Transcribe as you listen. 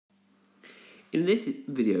In this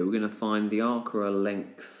video, we're going to find the arc or a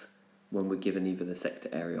length when we're given either the sector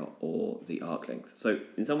area or the arc length. So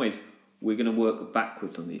in some ways, we're going to work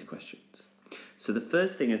backwards on these questions. So the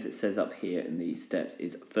first thing, as it says up here in these steps,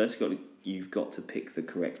 is first you've got to pick the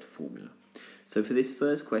correct formula. So for this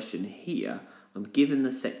first question here, I'm given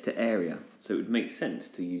the sector area, so it would make sense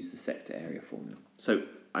to use the sector area formula. So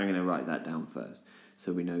I'm going to write that down first.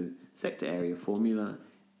 So we know sector area formula,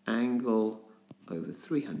 angle over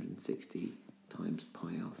 360 times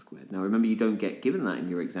pi r squared. Now remember, you don't get given that in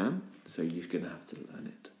your exam, so you're going to have to learn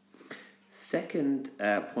it. Second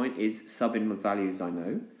point is sub in values I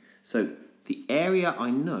know. So the area I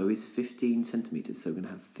know is 15 centimetres, so we're going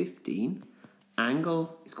to have 15.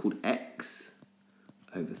 Angle is called x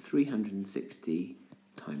over 360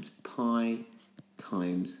 times pi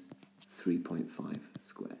times 3.5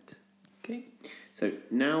 squared. Okay, so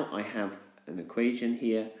now I have an equation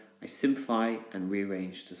here. I simplify and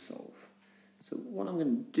rearrange to solve. So what I'm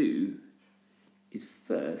going to do is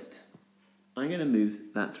first, I'm going to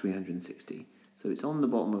move that 360. So it's on the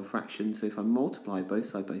bottom of a fraction, so if I multiply both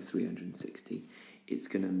sides by 360, it's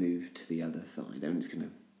going to move to the other side, and it's going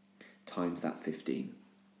to times that 15.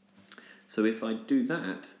 So if I do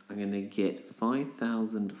that, I'm going to get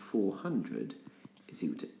 5,400 is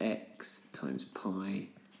equal to x times pi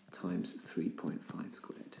times 3.5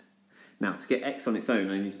 squared. Now, to get x on its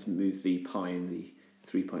own, I need to move the pi and the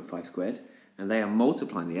 3.5 squared, and they are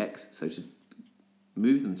multiplying the x, so to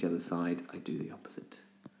move them to the other side, I do the opposite.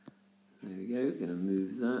 There we go, going to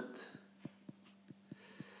move that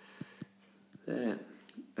there.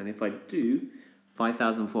 And if I do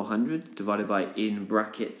 5,400 divided by, in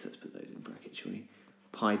brackets, let's put those in brackets, shall we?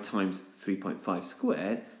 Pi times 3.5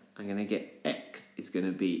 squared, I'm going to get x is going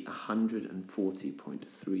to be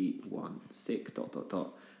 140.316 dot dot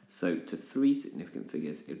dot. So to three significant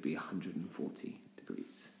figures, it would be 140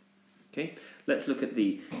 degrees. Okay, let's look at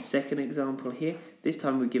the second example here. This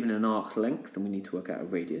time we're given an arc length and we need to work out a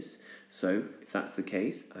radius. So if that's the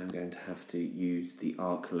case, I'm going to have to use the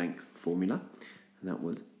arc length formula. And that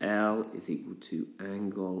was L is equal to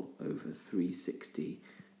angle over 360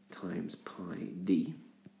 times pi d.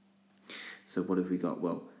 So what have we got?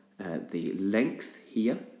 Well, the length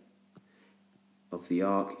here of the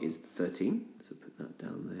arc is 13, so put that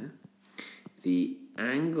down there. The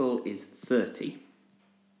angle is 30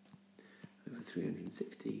 over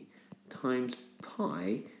 360 times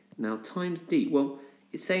pi. Now times d, well,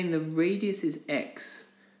 it's saying the radius is x,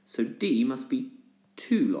 so d must be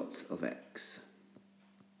 2 lots of x.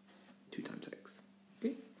 2 times x.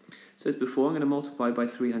 Okay. So as before, I'm going to multiply by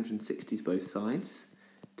 360s both sides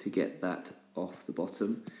to get that off the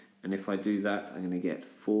bottom. And if I do that, I'm going to get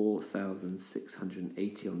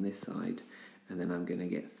 4,680 on this side. And then I'm going to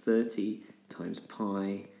get 30 times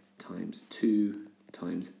pi times 2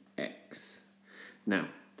 times x. Now,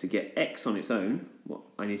 to get x on its own, well,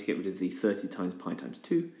 I need to get rid of the 30 times pi times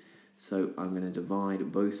 2. So I'm going to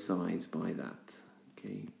divide both sides by that.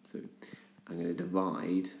 Okay, so I'm going to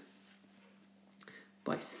divide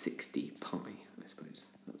by 60 pi, I suppose.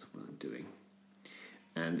 That's what I'm doing.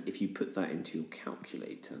 And if you put that into your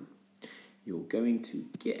calculator, you're going to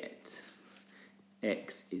get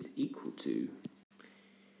x is equal to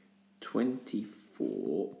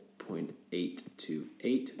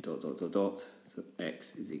 24.828 dot dot dot dot. So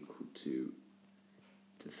x is equal to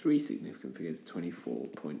three significant figures,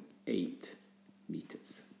 24.8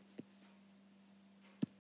 meters.